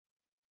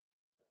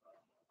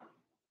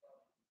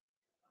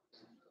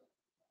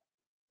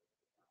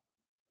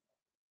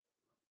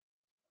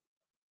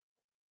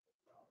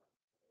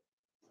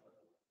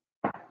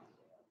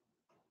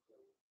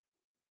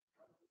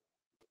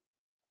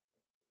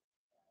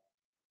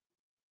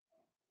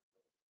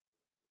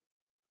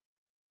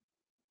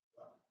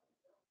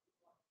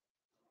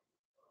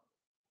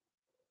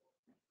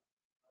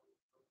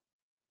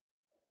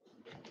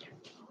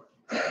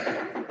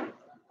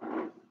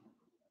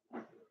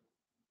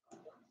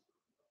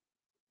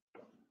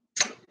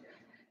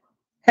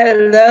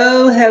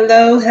Hello,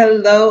 hello,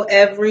 hello,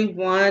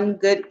 everyone.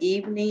 Good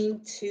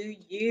evening to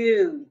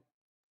you.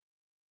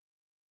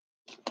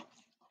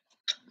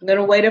 I'm going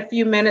to wait a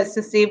few minutes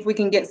to see if we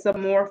can get some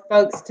more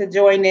folks to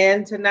join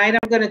in. Tonight,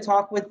 I'm going to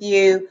talk with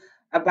you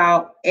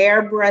about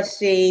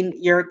airbrushing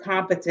your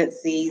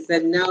competencies.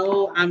 And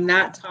no, I'm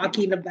not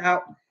talking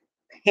about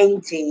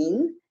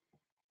painting,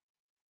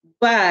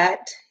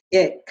 but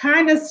it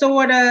kind of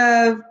sort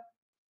of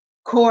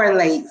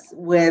correlates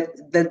with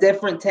the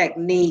different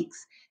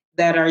techniques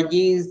that are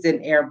used in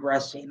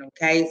airbrushing.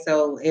 Okay,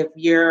 so if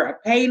you're a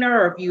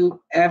painter or if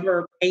you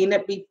ever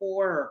painted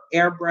before or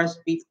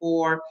airbrushed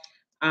before,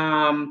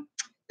 um,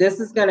 this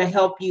is going to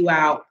help you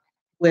out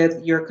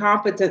with your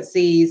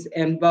competencies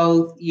in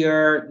both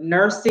your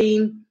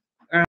nursing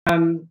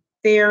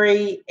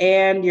theory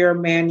and your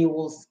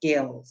manual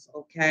skills.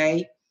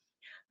 Okay,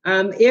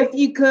 if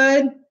you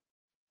could,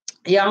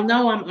 y'all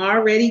know I'm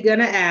already going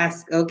to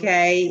ask,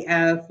 okay,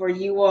 for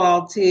you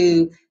all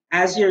to,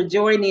 as you're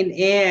joining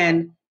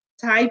in,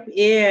 type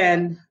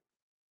in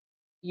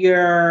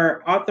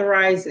your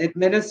authorized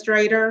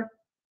administrator,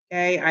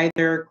 okay,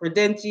 either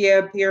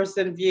Credentia,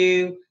 Pearson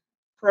View,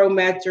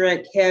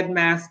 Prometric,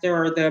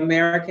 Headmaster, or the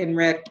American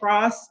Red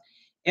Cross,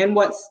 and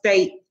what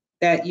state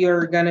that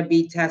you're going to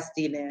be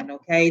testing in,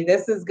 okay?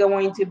 This is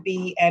going to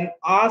be an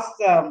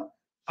awesome,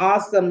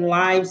 awesome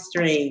live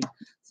stream.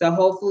 So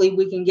hopefully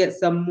we can get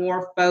some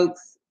more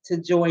folks to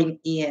join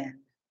in,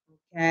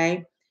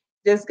 okay?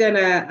 Just going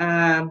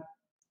to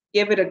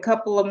give it a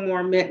couple of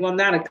more minutes, well,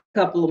 not a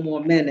couple of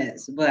more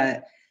minutes,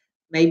 but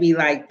maybe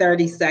like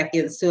 30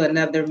 seconds to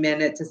another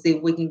minute to see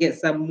if we can get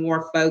some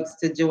more folks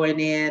to join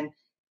in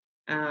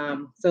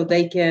so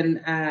they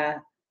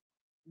can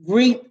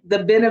reap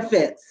the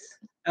benefits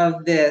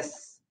of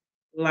this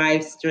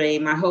live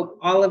stream. I hope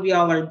all of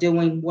y'all are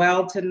doing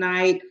well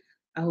tonight.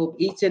 I hope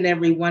each and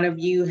every one of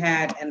you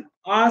had an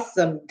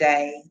awesome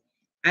day.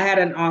 I had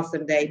an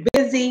awesome day.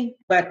 Busy,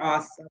 but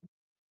awesome.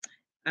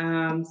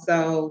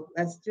 So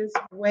let's just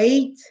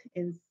wait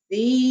and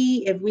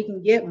see if we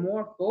can get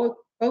more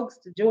folks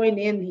to join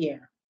in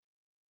here.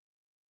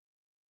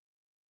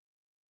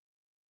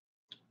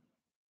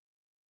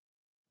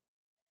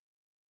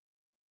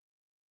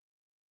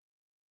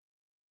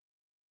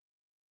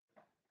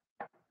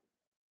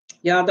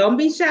 Y'all don't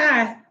be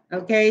shy.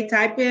 Okay,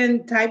 type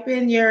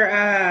in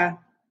your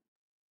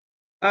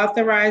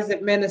authorized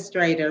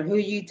administrator, who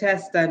you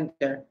test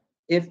under,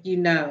 if you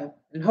know.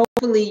 And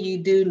hopefully you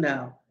do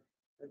know.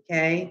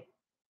 Okay?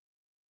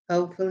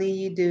 Hopefully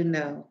you do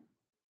know.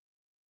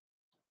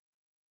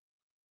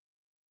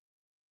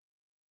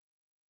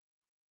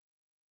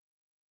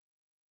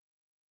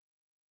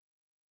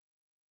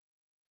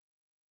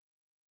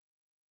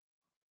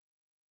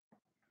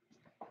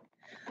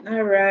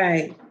 All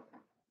right.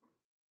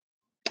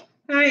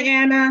 Hi,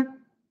 Anna.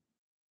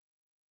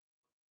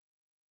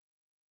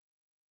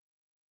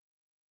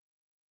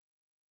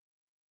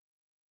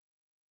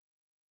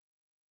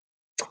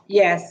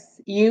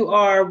 Yes, you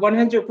are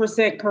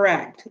 100%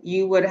 correct.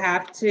 You would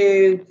have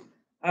to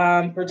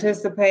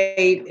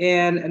participate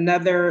in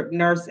another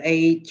nurse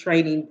aid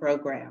training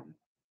program.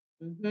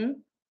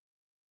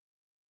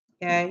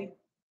 Okay.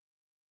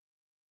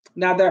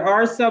 Now there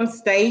are some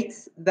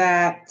states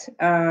that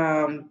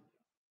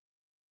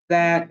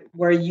that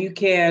where you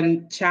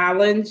can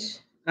challenge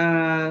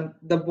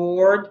the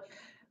board,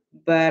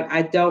 but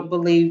I don't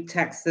believe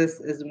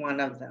Texas is one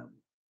of them.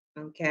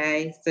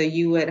 Okay, so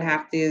you would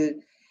have to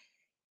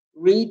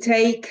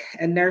retake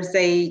a nurse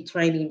aid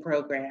training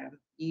program.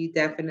 You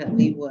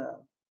definitely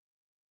will.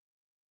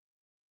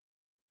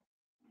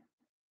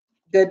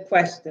 Good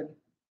question.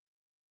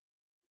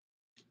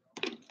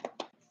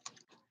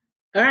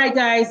 All right,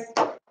 guys.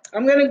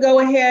 I'm going to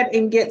go ahead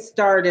and get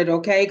started,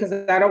 okay? Because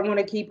I don't want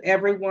to keep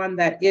everyone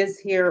that is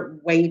here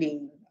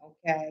waiting,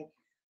 okay?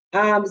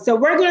 So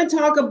we're going to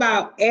talk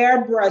about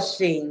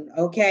airbrushing,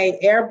 okay?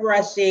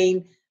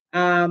 Airbrushing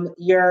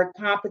your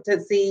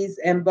competencies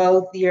in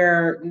both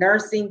your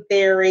nursing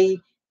theory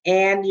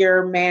and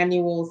your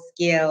manual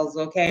skills,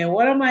 okay? And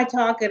what am I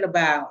talking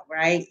about,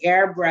 right?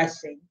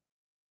 Airbrushing.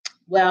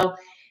 Well,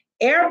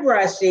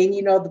 airbrushing,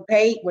 you know, the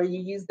paint where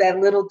you use that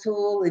little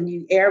tool and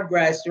you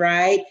airbrush,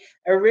 right?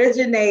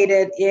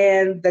 Originated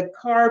in the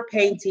car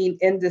painting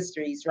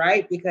industries,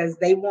 right? Because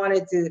they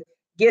wanted to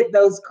get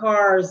those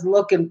cars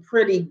looking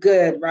pretty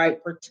good,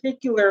 right?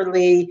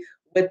 Particularly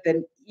with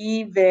an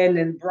even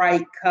and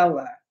bright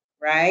color,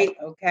 right?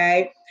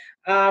 Okay.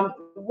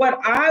 What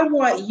I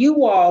want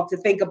you all to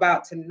think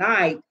about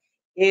tonight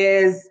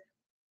is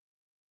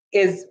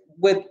is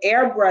with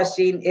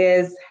airbrushing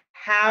is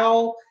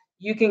how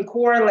you can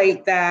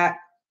correlate that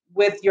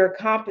with your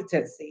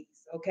competencies,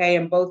 okay,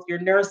 in both your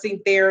nursing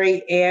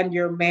theory and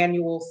your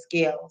manual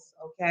skills,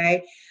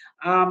 okay.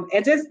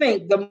 And just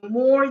think, the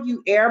more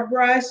you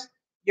airbrush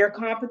your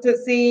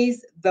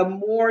competencies, the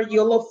more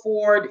you'll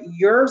afford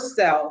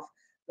yourself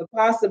the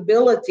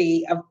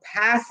possibility of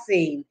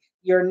passing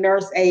your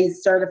nurse aid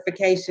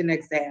certification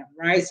exam,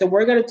 right? So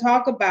we're going to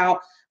talk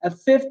about a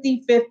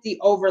 50-50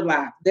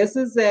 overlap. This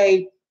is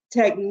a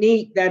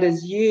technique that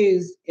is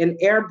used in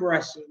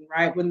airbrushing,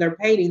 right? When they're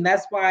painting.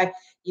 That's why,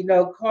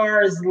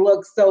 cars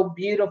look so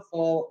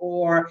beautiful,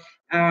 or,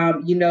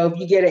 if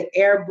you get an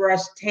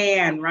airbrush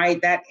tan, right?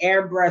 That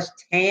airbrush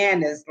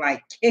tan is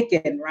like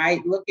kicking,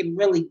 right? Looking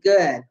really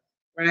good,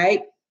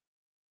 right?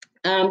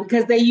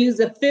 Because they use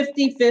a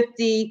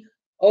 50-50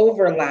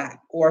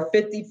 overlap or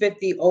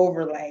 50-50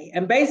 overlay.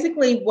 And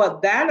basically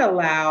what that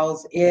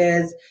allows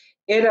is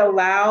it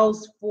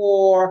allows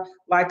for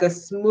like a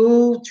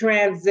smooth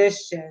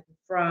transition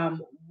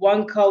from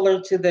one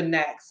color to the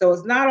next. So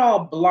it's not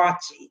all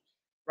blotchy,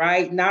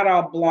 right? Not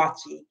all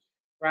blotchy,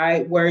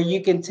 right? Where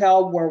you can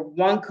tell where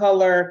one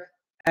color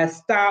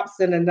stops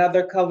and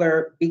another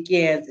color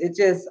begins. It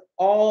just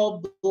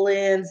all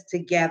blends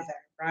together,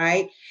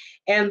 right?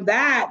 And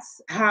that's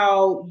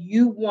how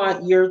you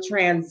want your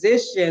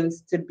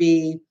transitions to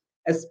be,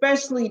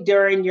 especially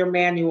during your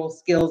manual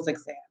skills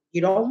exam.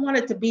 You don't want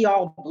it to be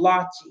all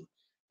blotchy,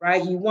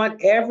 right? You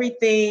want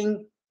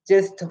everything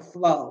just to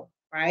flow,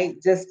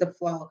 right? Just to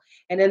flow.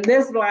 And in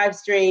this live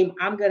stream,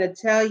 I'm going to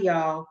tell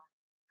y'all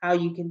how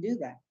you can do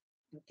that.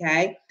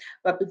 Okay.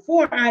 But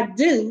before I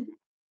do,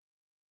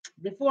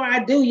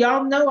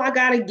 y'all know I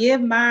got to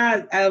give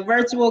my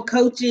virtual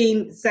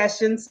coaching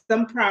sessions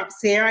some props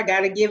here. I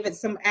got to give it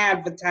some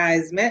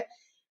advertisement,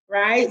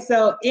 right?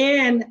 So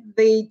in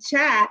the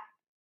chat,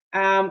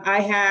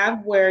 I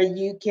have where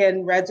you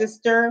can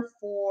register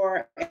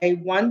for a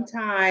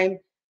one-time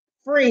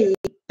free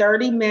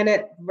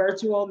 30-minute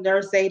virtual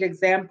nurse aid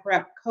exam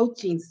prep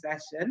coaching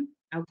session,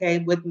 okay,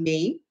 with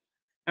me.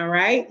 All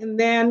right. And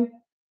then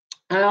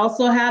I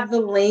also have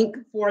the link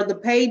for the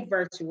paid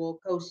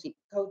virtual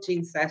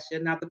coaching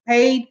session. Now, the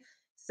paid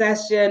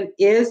session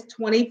is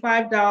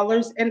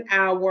 $25 an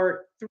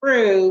hour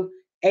through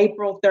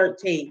April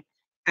 13th.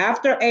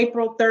 After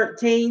April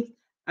 13th,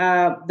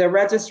 the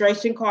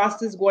registration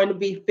cost is going to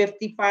be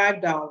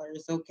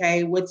 $55,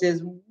 okay, which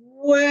is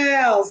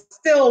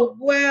still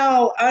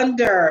well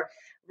under,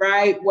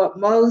 right, what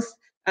most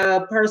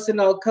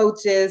personal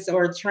coaches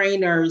or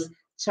trainers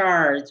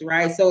charge,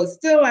 right? So it's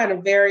still at a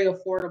very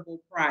affordable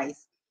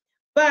price.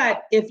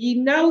 But if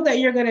you know that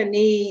you're going to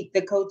need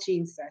the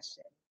coaching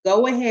session,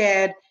 go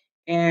ahead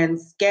and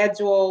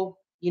schedule,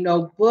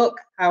 book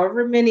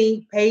however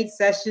many paid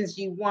sessions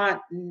you want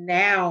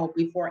now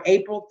before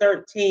April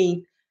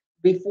 13th,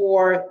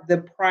 before the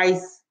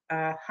price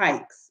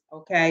hikes,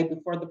 okay?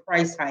 Before the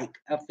price hike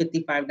of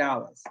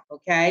 $55,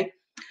 okay?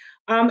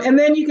 And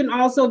then you can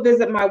also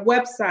visit my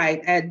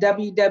website at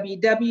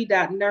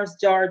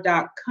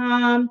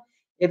www.nursejar.com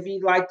if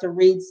you'd like to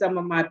read some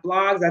of my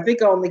blogs. I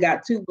think I only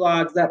got 2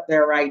 blogs up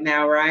there right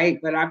now, right?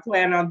 But I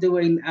plan on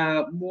doing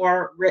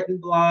more written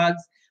blogs.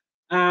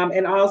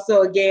 And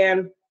also,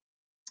 again,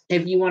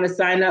 if you want to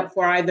sign up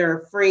for either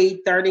a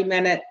free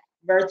 30-minute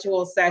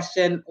virtual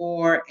session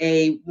or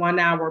a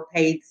 1-hour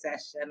paid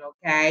session,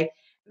 okay?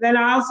 Then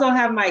I also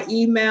have my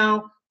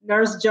email,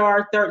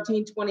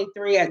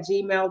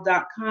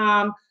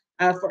 nursejar1323@gmail.com.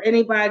 For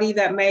anybody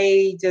that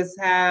may just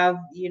have,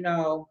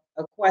 a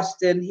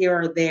question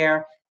here or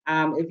there,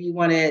 if you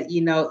want to,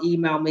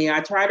 email me. I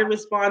try to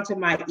respond to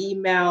my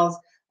emails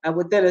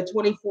within a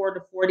 24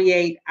 to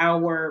 48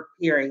 hour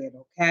period,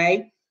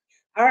 okay?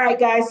 All right,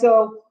 guys,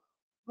 so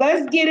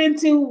let's get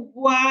into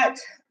why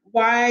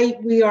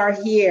we are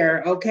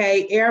here,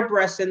 okay?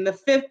 Airbrushing, the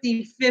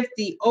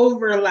 50-50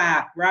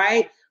 overlap,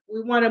 right?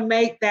 We want to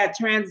make that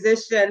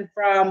transition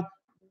from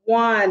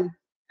one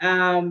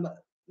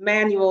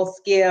manual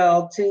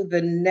skill to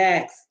the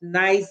next,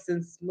 nice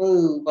and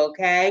smooth,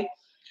 okay?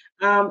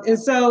 And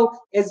so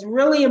it's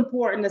really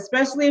important,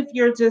 especially if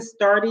you're just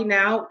starting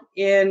out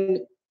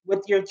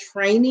with your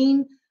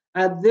training.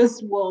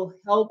 This will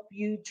help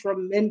you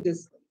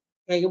tremendously.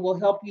 Okay, it will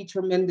help you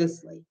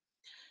tremendously.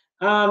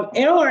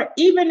 Or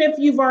even if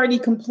you've already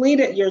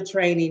completed your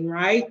training,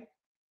 right?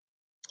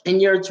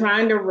 And you're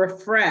trying to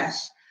refresh,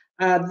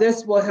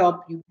 this will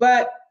help you.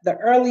 But the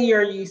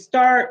earlier you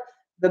start,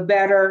 the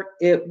better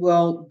it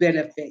will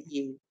benefit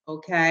you,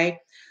 okay?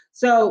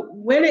 So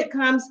when it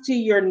comes to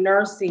your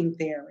nursing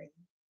theory,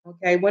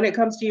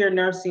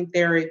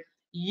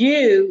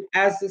 you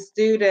as a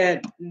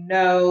student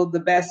know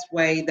the best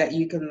way that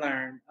you can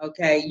learn,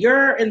 okay?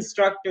 Your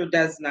instructor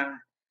does not,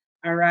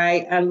 all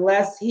right?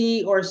 Unless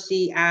he or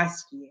she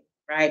asks you,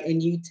 right?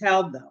 And you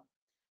tell them,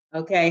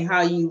 okay,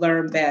 how you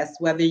learn best,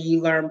 whether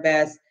you learn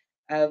best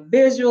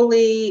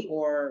visually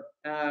or,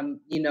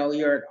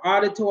 you're an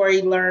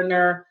auditory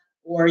learner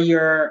or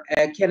you're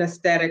a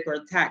kinesthetic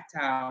or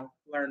tactile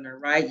learner,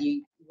 right?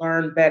 You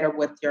learn better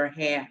with your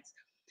hands.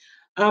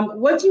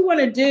 What you want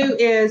to do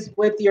is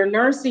with your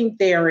nursing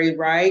theory,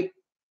 right?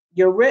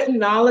 Your written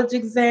knowledge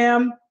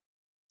exam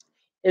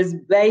is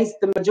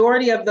the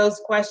majority of those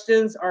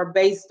questions are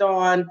based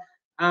on,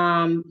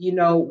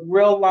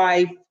 real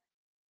life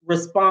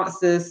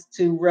responses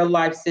to real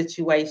life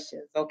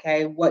situations,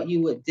 okay? What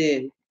you would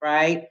do,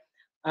 right?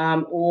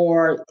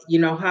 or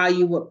how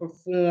you would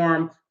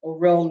perform a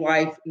real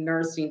life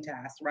nursing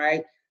task,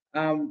 right?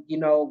 You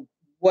know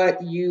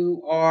what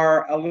you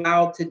are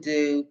allowed to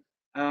do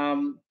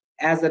um,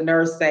 as a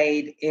nurse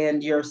aide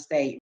in your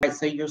state, right?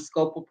 So your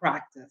scope of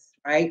practice,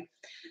 right?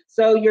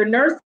 So your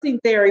nursing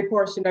theory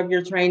portion of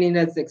your training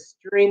is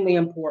extremely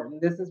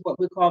important. This is what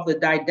we call the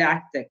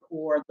didactic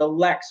or the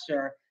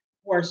lecture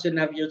portion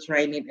of your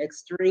training.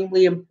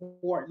 Extremely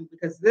important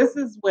because this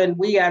is when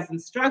we as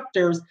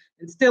instructors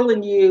instill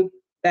in you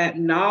that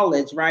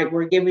knowledge, right?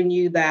 We're giving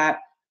you that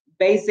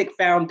basic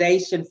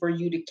foundation for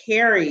you to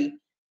carry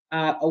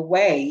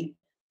away,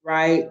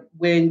 right?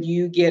 When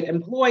you get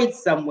employed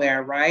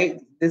somewhere, right?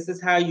 This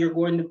is how you're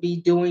going to be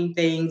doing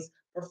things,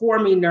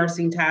 performing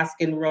nursing tasks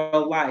in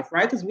real life,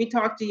 right? Because we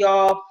talk to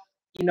y'all,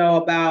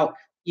 about,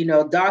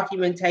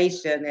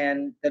 documentation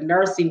and the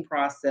nursing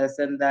process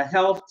and the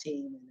health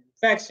team and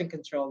infection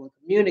control and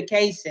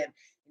communication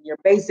and your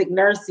basic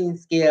nursing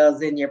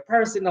skills and your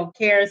personal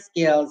care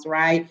skills,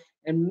 right?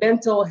 And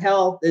mental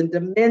health and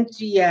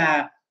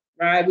dementia,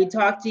 right? We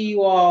talk to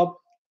you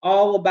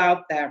all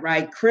about that,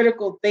 right?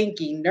 Critical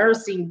thinking,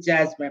 nursing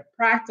judgment,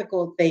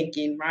 practical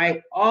thinking,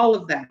 right? All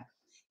of that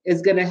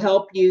is going to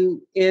help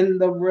you in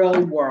the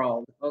real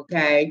world,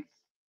 okay?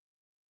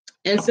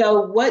 And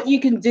so, what you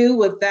can do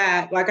with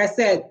that, like I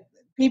said,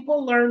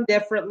 people learn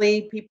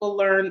differently, people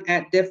learn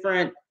at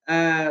different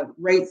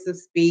rates of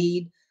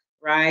speed,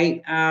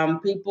 right?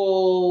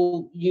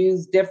 People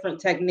use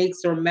different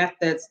techniques or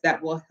methods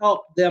that will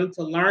help them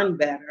to learn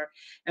better.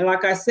 And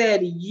like I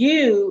said,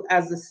 you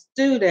as a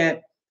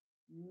student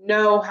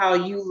know how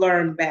you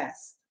learn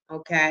best,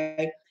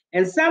 okay?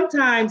 And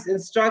sometimes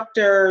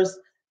instructors,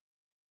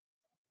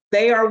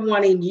 they are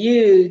wanting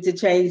you to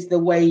change the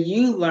way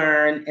you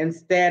learn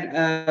instead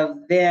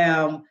of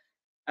them,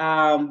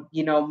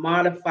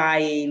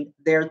 modifying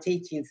their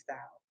teaching style,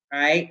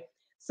 right?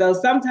 So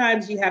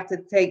sometimes you have to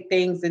take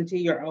things into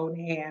your own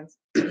hands.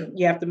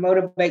 You have to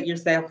motivate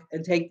yourself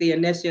and take the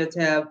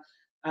initiative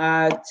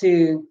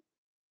to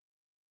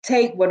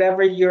take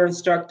whatever your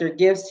instructor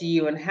gives to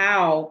you and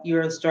how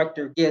your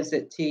instructor gives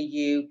it to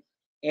you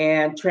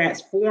and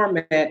transform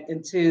it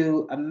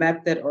into a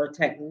method or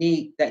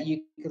technique that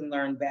you can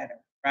learn better,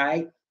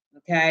 right?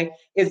 Okay.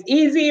 It's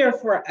easier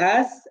for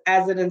us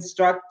as an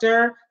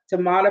instructor to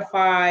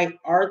modify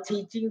our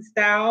teaching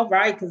style,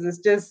 right? Because it's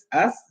just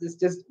us, it's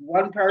just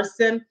one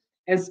person,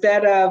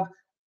 instead of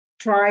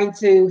trying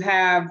to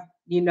have,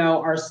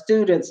 our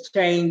students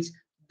change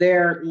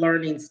their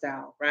learning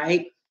style,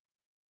 right?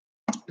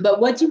 But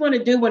what you want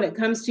to do when it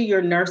comes to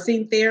your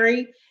nursing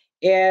theory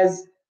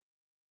is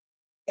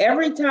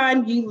every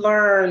time you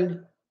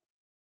learn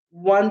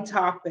one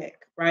topic,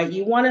 right,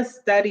 you want to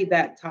study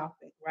that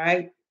topic,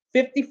 right?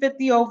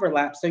 50-50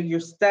 overlap. So you're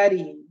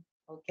studying,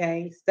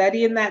 okay,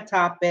 studying that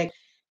topic.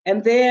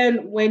 And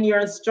then when your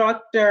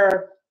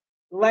instructor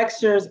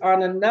lectures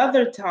on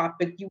another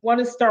topic, you want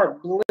to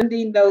start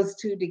blending those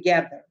two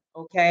together,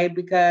 okay,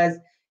 because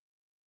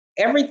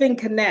everything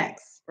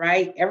connects,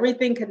 right?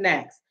 Everything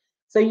connects.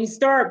 So you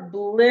start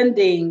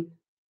blending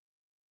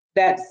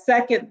that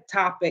second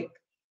topic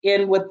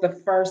in with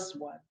the first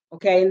one.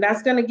 Okay, and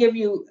that's going to give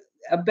you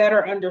a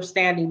better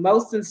understanding.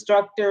 Most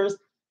instructors,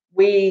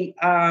 we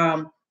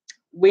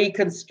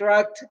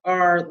construct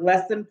our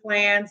lesson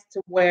plans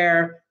to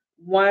where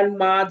one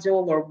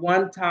module or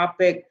one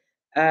topic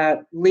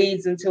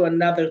leads into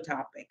another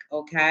topic.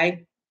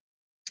 Okay,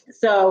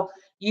 so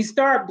you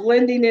start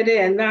blending it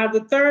in. Now,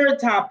 the third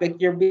topic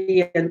you're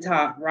being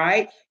taught,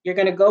 right? You're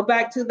going to go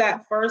back to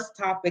that first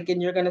topic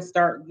and you're going to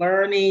start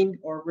learning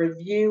or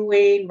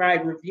reviewing,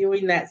 right?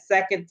 Reviewing that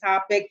second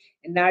topic.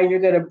 And now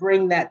you're going to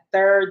bring that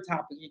third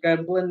topic. You're going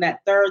to blend that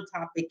third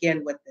topic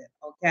in with it,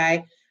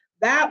 okay?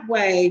 That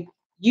way,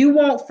 you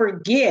won't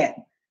forget,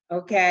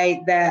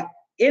 okay, that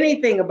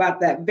anything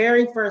about that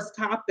very first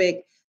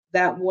topic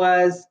that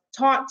was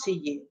taught to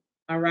you,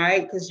 all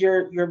right? Because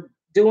you're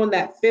doing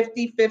that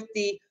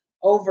 50-50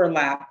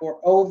 overlap or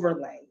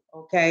overlay,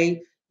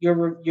 okay?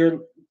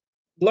 You're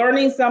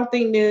learning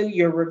something new,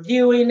 you're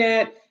reviewing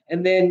it,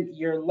 and then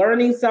you're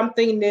learning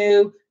something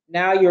new.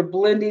 Now you're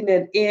blending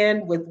it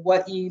in with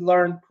what you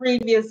learned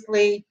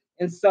previously,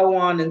 and so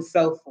on and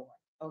so forth,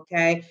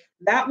 okay?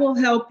 That will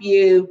help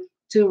you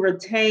to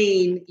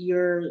retain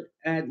your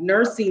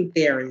nursing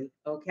theory,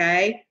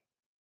 okay?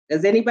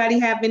 Does anybody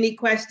have any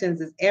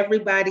questions? Is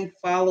everybody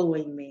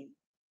following me?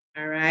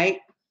 All right.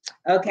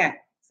 Okay.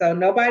 So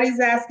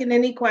nobody's asking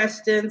any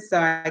questions. So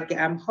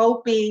I'm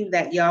hoping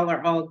that y'all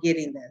are all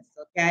getting this.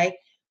 Okay.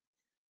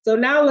 So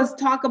now let's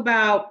talk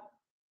about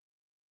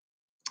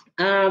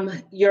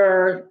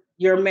your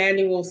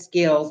manual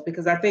skills,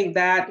 because I think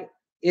that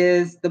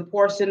is the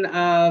portion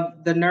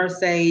of the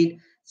nurse aide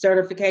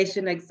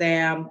certification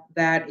exam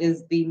that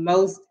is the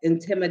most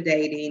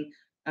intimidating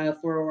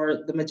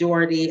for the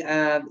majority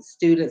of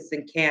students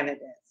and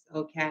candidates.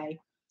 Okay.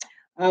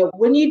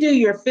 When you do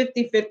your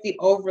 50-50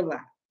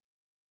 overlap,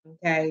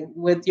 okay,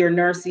 with your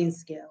nursing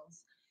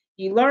skills,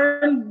 you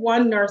learn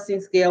one nursing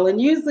skill,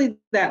 and usually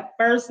that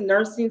first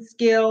nursing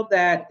skill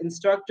that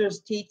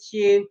instructors teach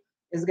you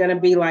is going to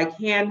be like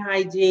hand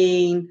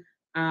hygiene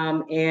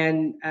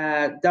and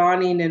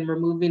donning and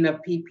removing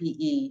of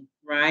PPE,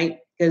 right?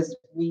 Because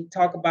we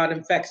talk about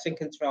infection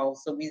control.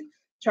 So we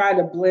try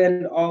to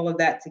blend all of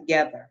that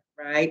together,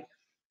 right?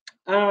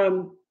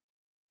 Um,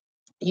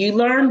 you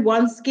learn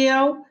one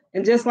skill,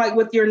 and just like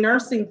with your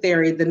nursing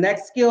theory, the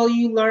next skill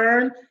you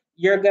learn,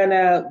 you're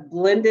gonna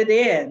blend it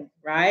in,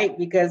 right?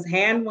 Because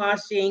hand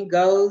washing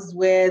goes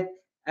with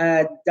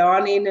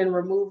donning and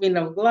removing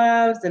of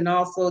gloves, and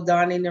also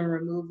donning and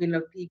removing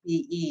of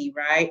PPE,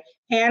 right?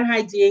 Hand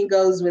hygiene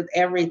goes with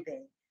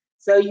everything.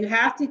 So you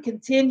have to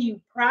continue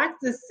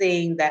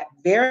practicing that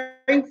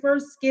very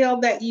first skill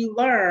that you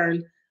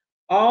learned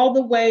all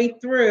the way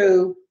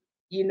through,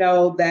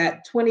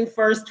 that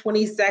 21st,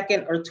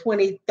 22nd, or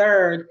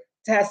 23rd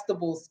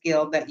testable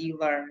skill that you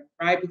learn,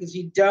 right? Because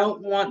you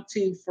don't want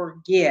to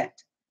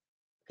forget.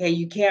 Okay,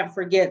 you can't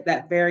forget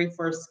that very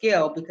first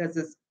skill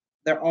because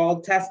they're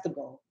all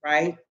testable,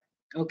 right?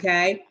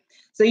 Okay,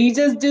 so you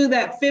just do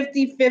that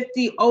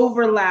 50-50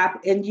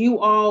 overlap and you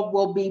all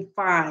will be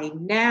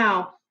fine.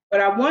 Now,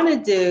 what I want to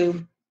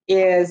do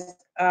is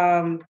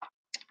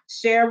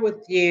share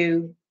with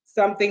you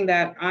something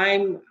that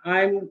I'm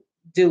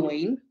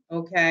doing,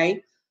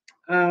 okay,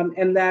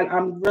 and that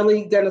I'm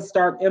really going to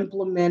start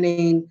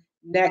implementing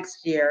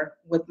next year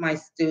with my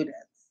students.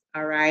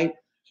 All right.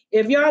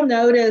 If y'all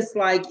notice,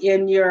 like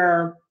in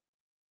your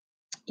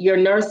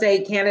nurse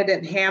aid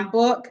candidate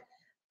handbook,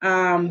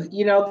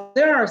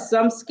 there are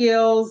some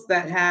skills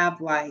that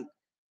have like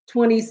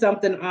 20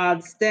 something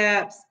odd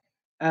steps.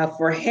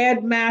 For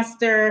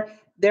headmaster,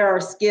 there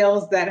are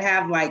skills that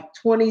have like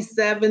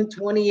 27,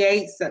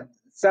 28,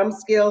 some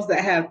skills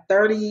that have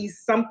 30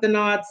 something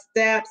odd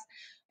steps.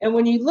 And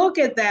when you look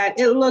at that,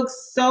 it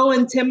looks so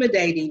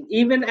intimidating,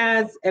 even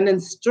as an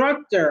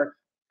instructor.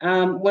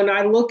 When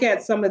I look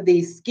at some of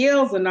these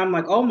skills and I'm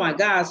like, oh my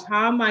gosh,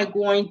 how am I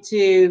going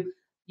to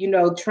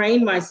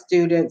train my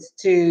students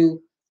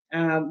to,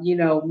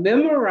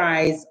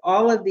 memorize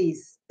all of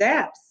these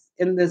steps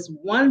in this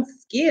one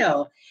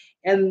skill.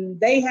 And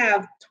they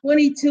have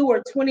 22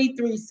 or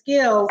 23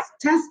 skills,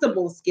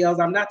 testable skills.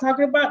 I'm not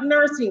talking about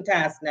nursing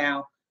tasks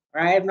now,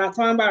 right? I'm not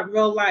talking about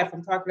real life.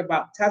 I'm talking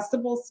about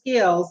testable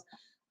skills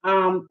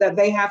that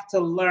they have to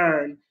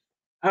learn.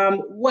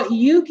 What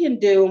you can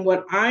do and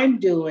what I'm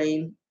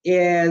doing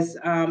is,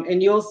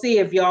 and you'll see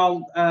if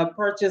y'all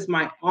purchase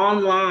my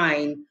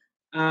online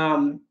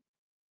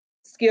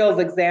skills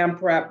exam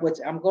prep, which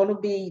I'm going to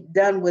be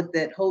done with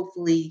it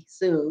hopefully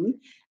soon,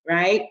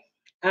 right?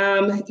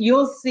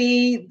 You'll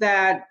see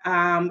that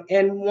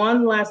in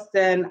one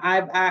lesson,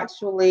 I've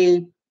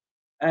actually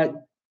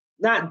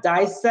not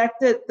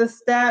dissected the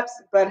steps,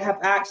 but have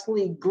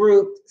actually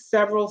grouped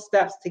several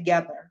steps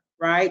together,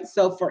 right?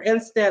 So for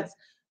instance,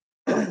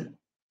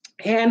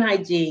 hand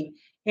hygiene.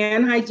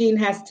 Hand hygiene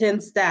has 10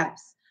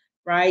 steps,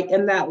 right?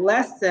 In that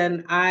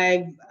lesson,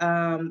 I've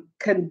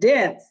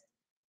condensed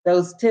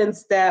those 10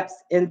 steps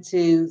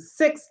into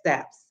 6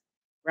 steps,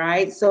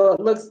 right? So it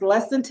looks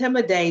less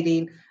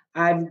intimidating.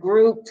 I've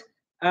grouped,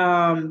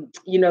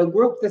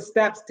 grouped the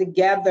steps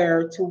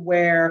together to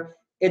where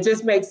it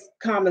just makes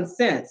common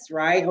sense,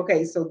 right?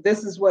 Okay, so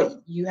this is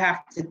what you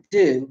have to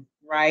do,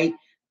 right?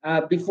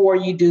 Before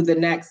you do the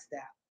next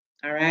step,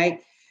 all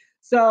right?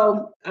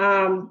 So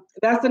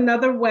that's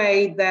another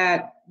way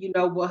that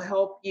will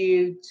help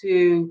you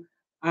to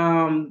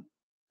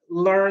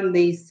learn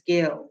these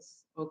skills.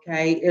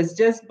 Okay, it's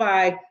just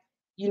by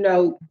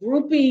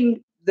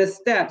grouping the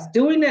steps,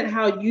 doing it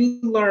how you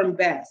learn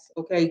best.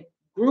 Okay,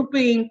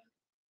 grouping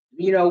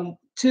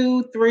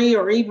 2, 3,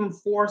 or even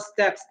 4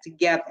 steps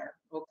together.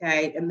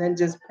 Okay, and then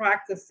just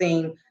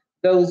practicing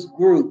those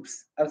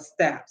groups of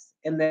steps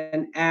and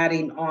then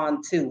adding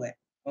on to it.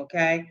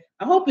 Okay,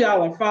 I hope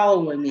y'all are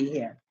following me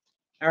here.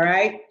 All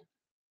right.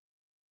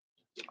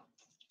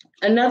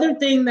 Another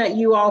thing that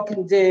you all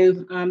can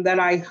do that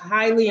I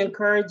highly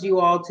encourage you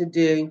all to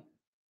do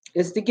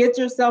is to get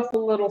yourself a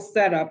little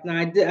setup. Now,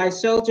 I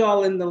showed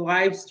y'all in the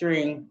live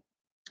stream,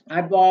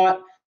 I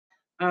bought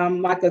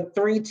like a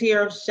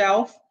 3-tier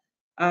shelf,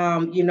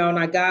 and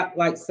I got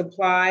like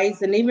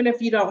supplies. And even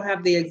if you don't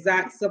have the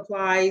exact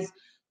supplies,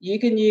 you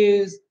can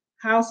use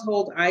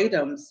household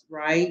items,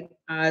 right,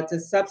 to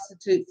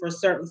substitute for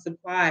certain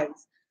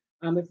supplies.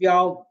 If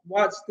y'all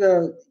watched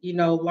the,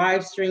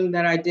 live stream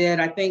that I did,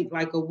 I think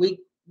like a week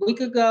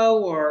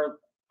ago or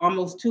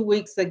almost 2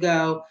 weeks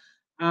ago,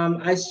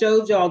 I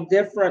showed y'all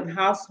different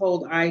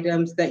household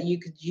items that you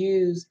could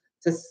use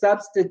to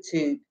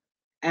substitute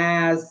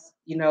as,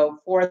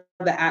 for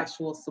the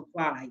actual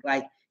supply.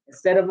 Like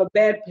instead of a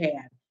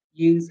bedpan,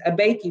 use a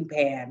baking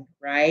pan,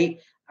 right?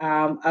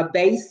 A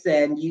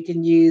basin, you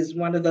can use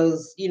one of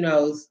those,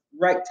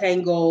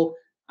 rectangle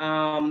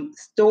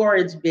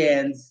storage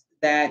bins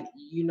that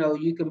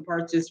you can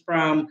purchase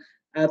from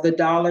the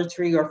Dollar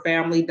Tree or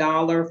Family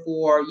Dollar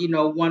for $1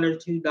 or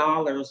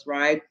 $2,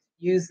 right?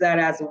 Use that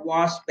as a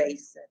wash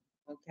basin,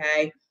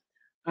 okay?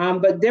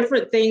 But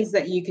different things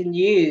that you can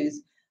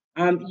use.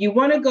 You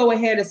want to go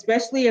ahead,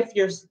 especially if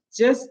you're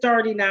just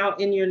starting out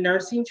in your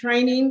nursing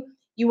training.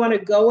 you want to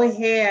go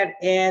ahead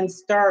and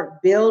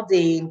start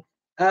building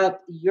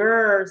up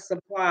your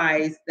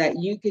supplies that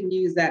you can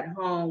use at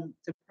home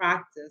to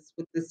practice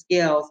with the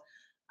skills.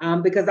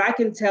 Because I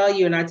can tell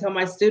you, and I tell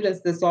my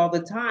students this all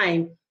the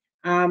time,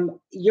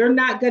 you're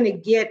not going to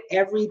get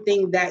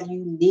everything that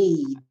you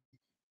need,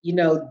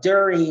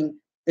 during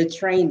the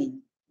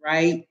training,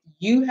 right?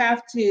 You're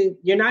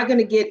not going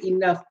to get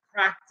enough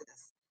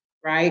practice,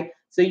 right?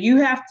 So you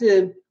have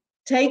to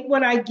take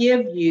what I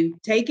give you,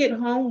 take it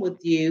home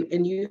with you,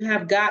 and you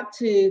have got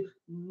to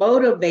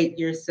motivate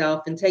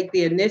yourself and take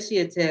the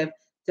initiative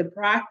to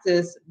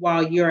practice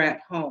while you're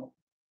at home.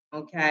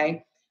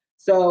 Okay.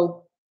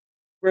 So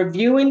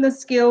reviewing the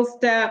skill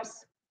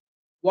steps,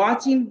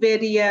 watching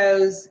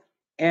videos,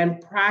 and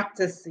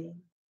practicing.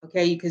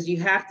 Okay, because you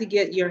have to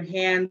get your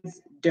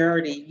hands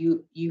dirty.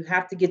 You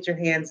have to get your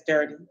hands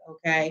dirty.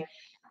 Okay,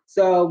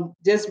 so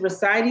just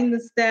reciting the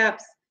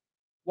steps,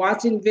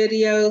 watching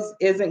videos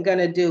isn't going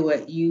to do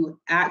it. You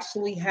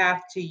actually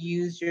have to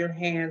use your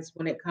hands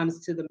when it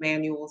comes to the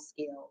manual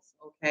skills.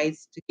 Okay,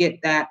 so to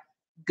get that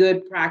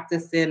good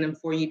practice in and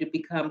for you to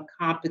become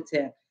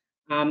competent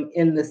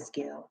in the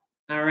skill.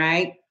 All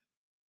right.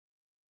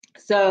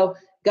 So,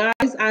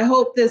 guys, I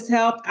hope this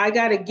helped. I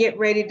got to get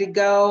ready to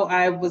go.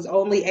 I was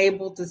only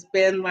able to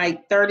spend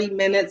like 30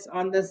 minutes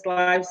on this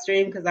live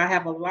stream because I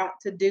have a lot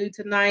to do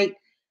tonight.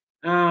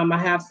 I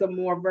have some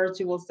more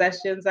virtual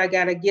sessions I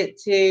got to get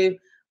to,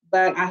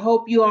 but I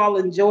hope you all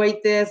enjoyed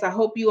this. I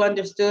hope you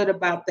understood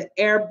about the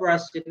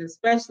airbrushing,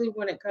 especially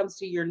when it comes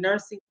to your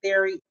nursing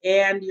theory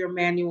and your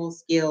manual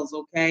skills.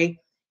 Okay,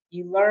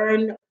 you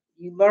learn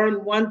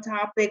one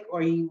topic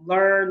or you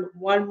learn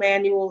one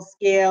manual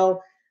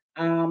skill,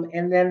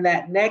 and then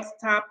that next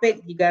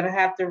topic you're gonna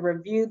have to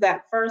review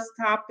that first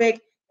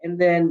topic and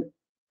then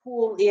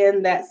pull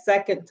in that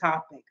second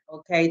topic.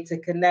 Okay, to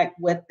connect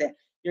with it.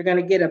 You're going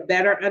to get a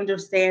better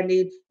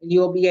understanding and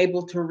you'll be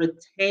able to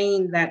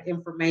retain that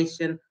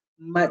information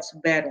much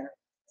better.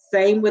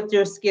 Same with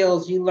your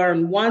skills. You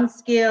learn one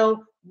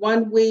skill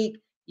one week,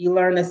 you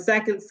learn a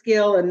second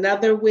skill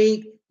another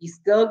week. You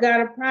still got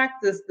to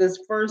practice this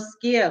first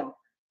skill.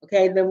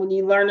 Okay, then when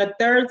you learn a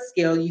third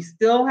skill, you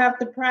still have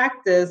to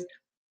practice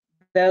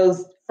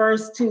those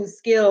first two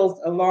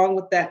skills along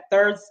with that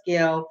third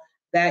skill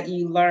that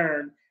you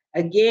learn.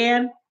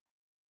 Again,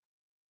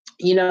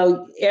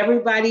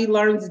 everybody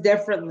learns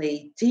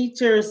differently.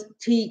 Teachers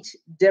teach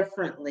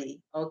differently,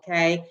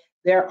 okay?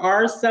 There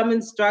are some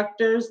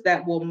instructors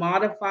that will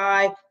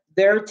modify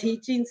their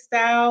teaching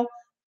style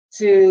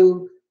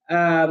to,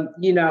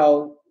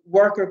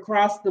 work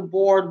across the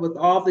board with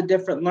all the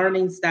different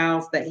learning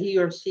styles that he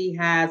or she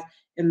has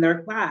in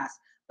their class.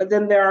 But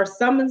then there are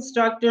some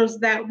instructors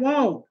that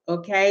won't,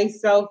 okay?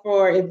 So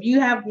if you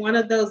have one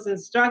of those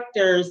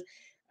instructors,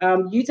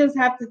 you just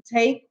have to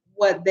take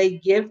what they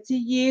give to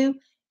you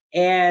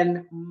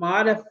and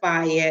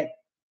modify it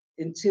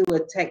into a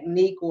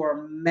technique or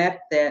a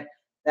method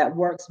that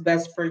works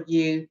best for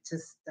you to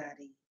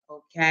study.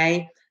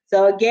 Okay.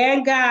 So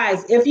again,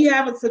 guys, if you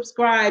haven't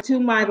subscribed to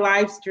my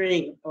live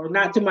stream, or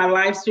not to my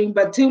live stream,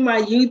 but to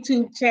my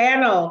YouTube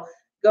channel,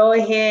 go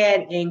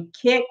ahead and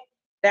kick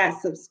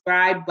that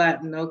subscribe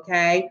button.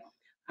 Okay.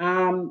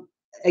 Um,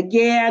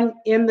 Again,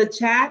 in the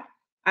chat,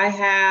 I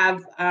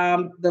have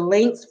the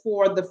links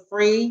for the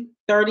free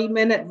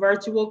 30-minute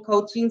virtual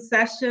coaching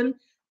session.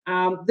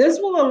 This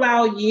will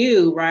allow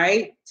you,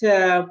 right,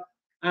 to,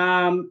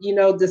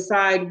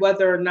 decide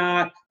whether or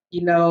not,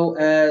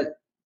 a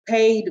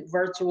paid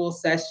virtual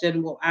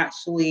session will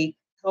actually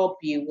help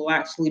you, will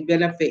actually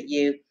benefit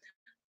you.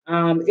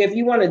 If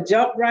you want to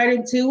jump right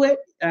into it,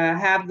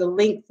 have the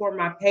link for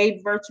my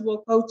paid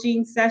virtual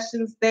coaching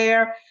sessions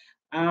there.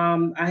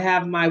 I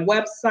have my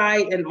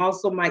website and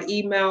also my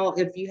email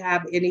if you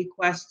have any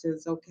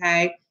questions,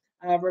 okay?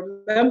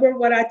 Remember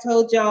what I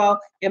told y'all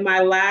in my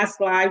last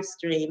live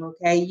stream,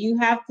 okay? You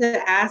have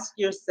to ask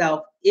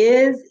yourself,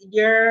 is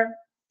your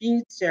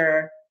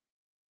future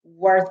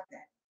worth it,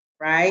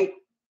 right?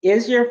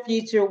 Is your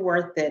future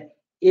worth it?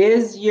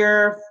 Is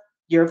your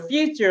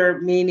future,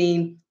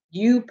 meaning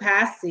you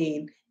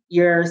passing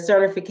your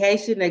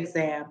certification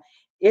exam,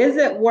 is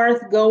it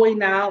worth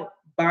going out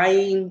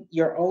buying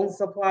your own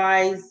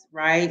supplies,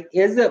 right?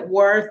 Is it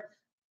worth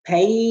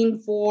paying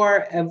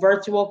for a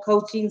virtual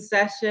coaching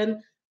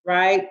session,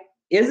 right?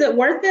 Is it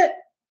worth it?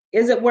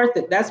 Is it worth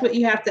it? That's what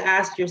you have to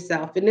ask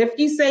yourself. And if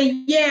you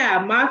say,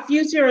 yeah, my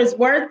future is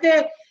worth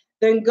it,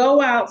 then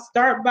go out,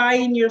 start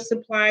buying your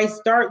supplies,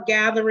 start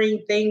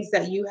gathering things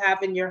that you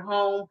have in your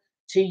home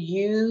to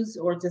use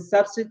or to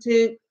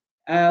substitute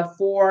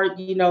for,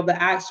 the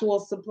actual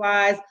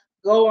supplies.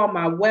 Go on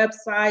my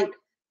website,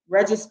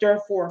 register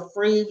for a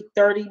free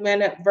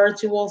 30-minute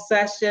virtual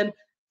session.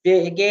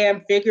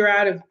 Again, figure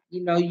out if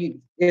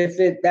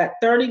that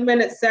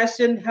 30-minute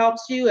session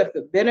helps you, if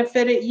it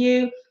benefited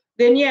you,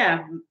 then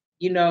yeah,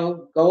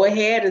 go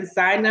ahead and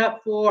sign up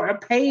for a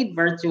paid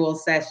virtual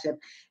session.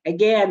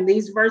 Again,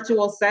 these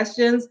virtual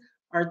sessions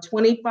are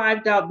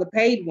 $25. The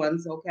paid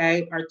ones,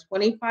 okay, are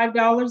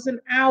 $25 an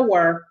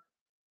hour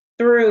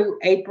through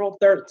April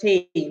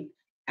 13th.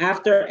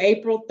 After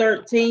April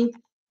 13th,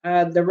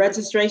 the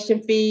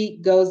registration fee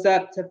goes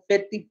up to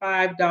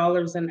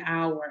 $55 an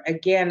hour.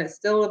 Again, it's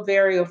still a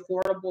very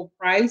affordable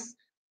price.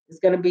 It's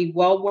going to be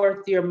well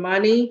worth your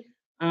money.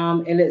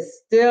 And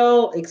it's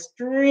still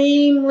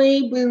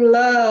extremely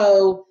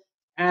below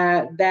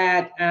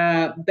that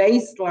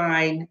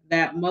baseline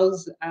that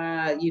most,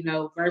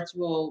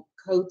 virtual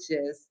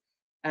coaches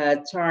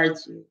charge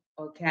you.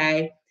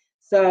 Okay.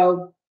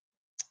 So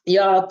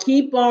y'all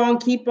keep on,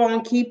 keep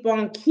on, keep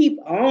on, keep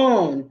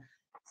on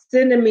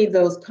sending me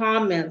those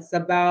comments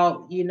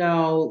about,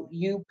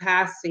 you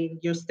passing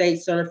your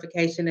state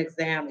certification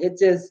exam.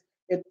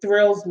 It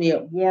thrills me.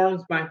 It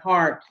warms my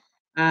heart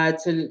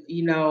to,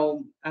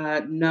 know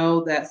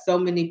that so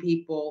many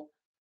people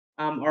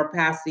are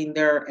passing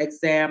their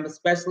exam,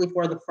 especially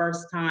for the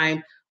first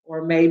time,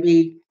 or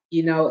maybe,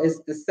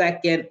 it's the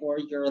second or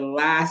your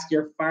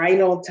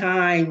final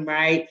time,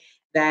 right?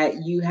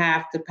 That you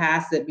have to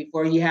pass it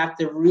before you have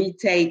to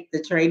retake the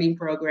training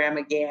program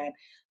again.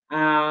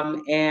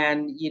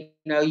 And, you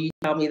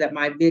tell me that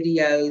my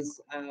videos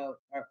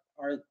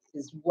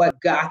is what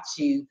got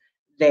you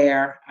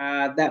there.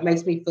 That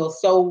makes me feel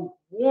so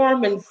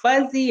warm and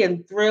fuzzy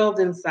and thrilled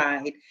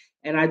inside.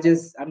 And I'm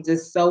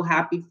just so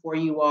happy for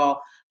you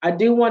all. I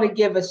do want to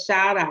give a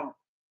shout out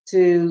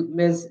to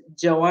Ms.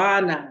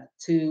 Joanna,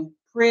 to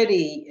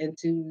Pretty, and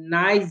to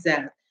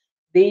Nizeth.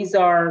 These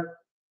are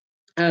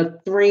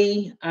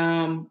three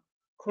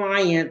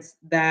clients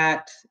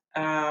that,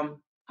 I'm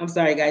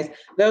sorry, guys,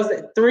 those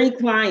are three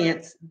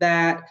clients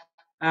that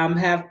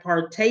have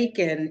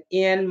partaken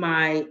in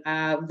my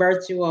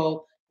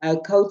virtual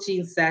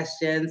coaching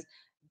sessions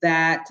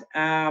that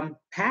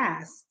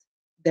passed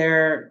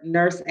their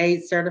nurse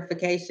aid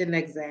certification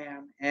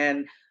exam.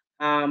 And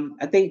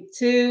I think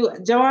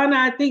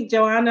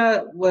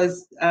Joanna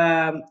was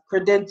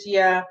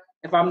Credentia,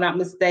 if I'm not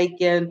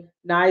mistaken.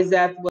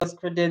 Nizeth was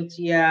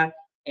Credentia,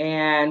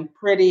 and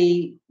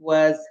Pretty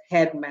was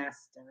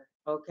headmaster.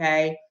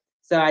 Okay.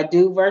 So I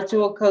do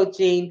virtual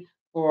coaching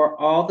for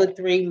all the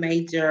three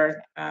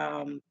major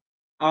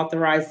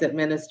authorized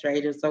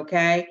administrators.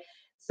 Okay.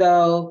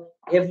 So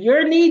if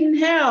you're needing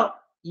help,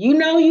 you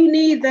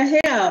need the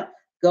help.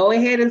 Go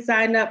ahead and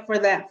sign up for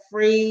that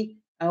free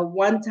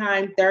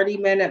one-time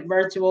 30-minute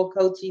virtual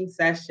coaching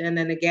session.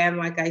 And again,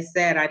 like I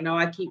said, I know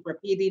I keep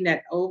repeating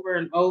it over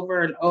and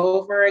over and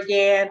over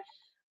again,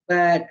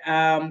 but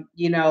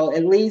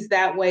at least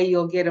that way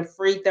you'll get a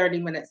free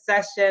 30-minute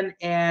session,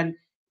 and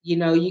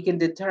you can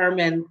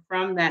determine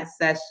from that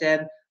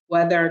session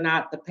whether or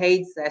not the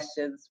paid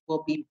sessions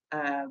will be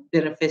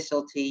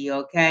beneficial to you.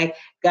 Okay,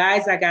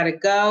 guys, I gotta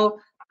go.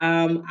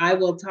 I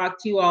will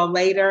talk to you all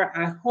later.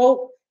 I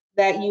hope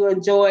that you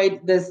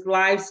enjoyed this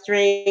live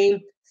stream.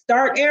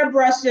 Start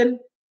airbrushing.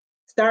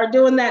 Start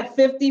doing that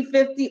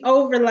 50-50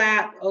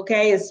 overlap,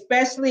 okay?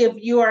 Especially if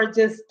you are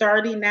just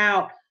starting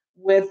out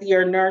with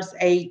your nurse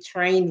aid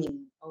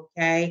training,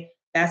 okay?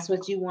 That's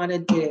what you want to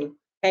do.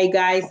 Hey,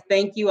 guys,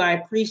 thank you. I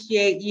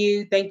appreciate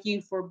you. Thank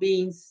you for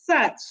being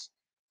such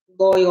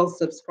loyal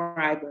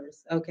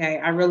subscribers, okay?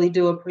 I really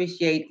do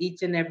appreciate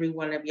each and every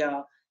one of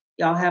y'all.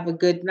 Y'all have a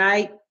good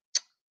night.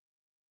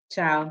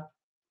 Ciao.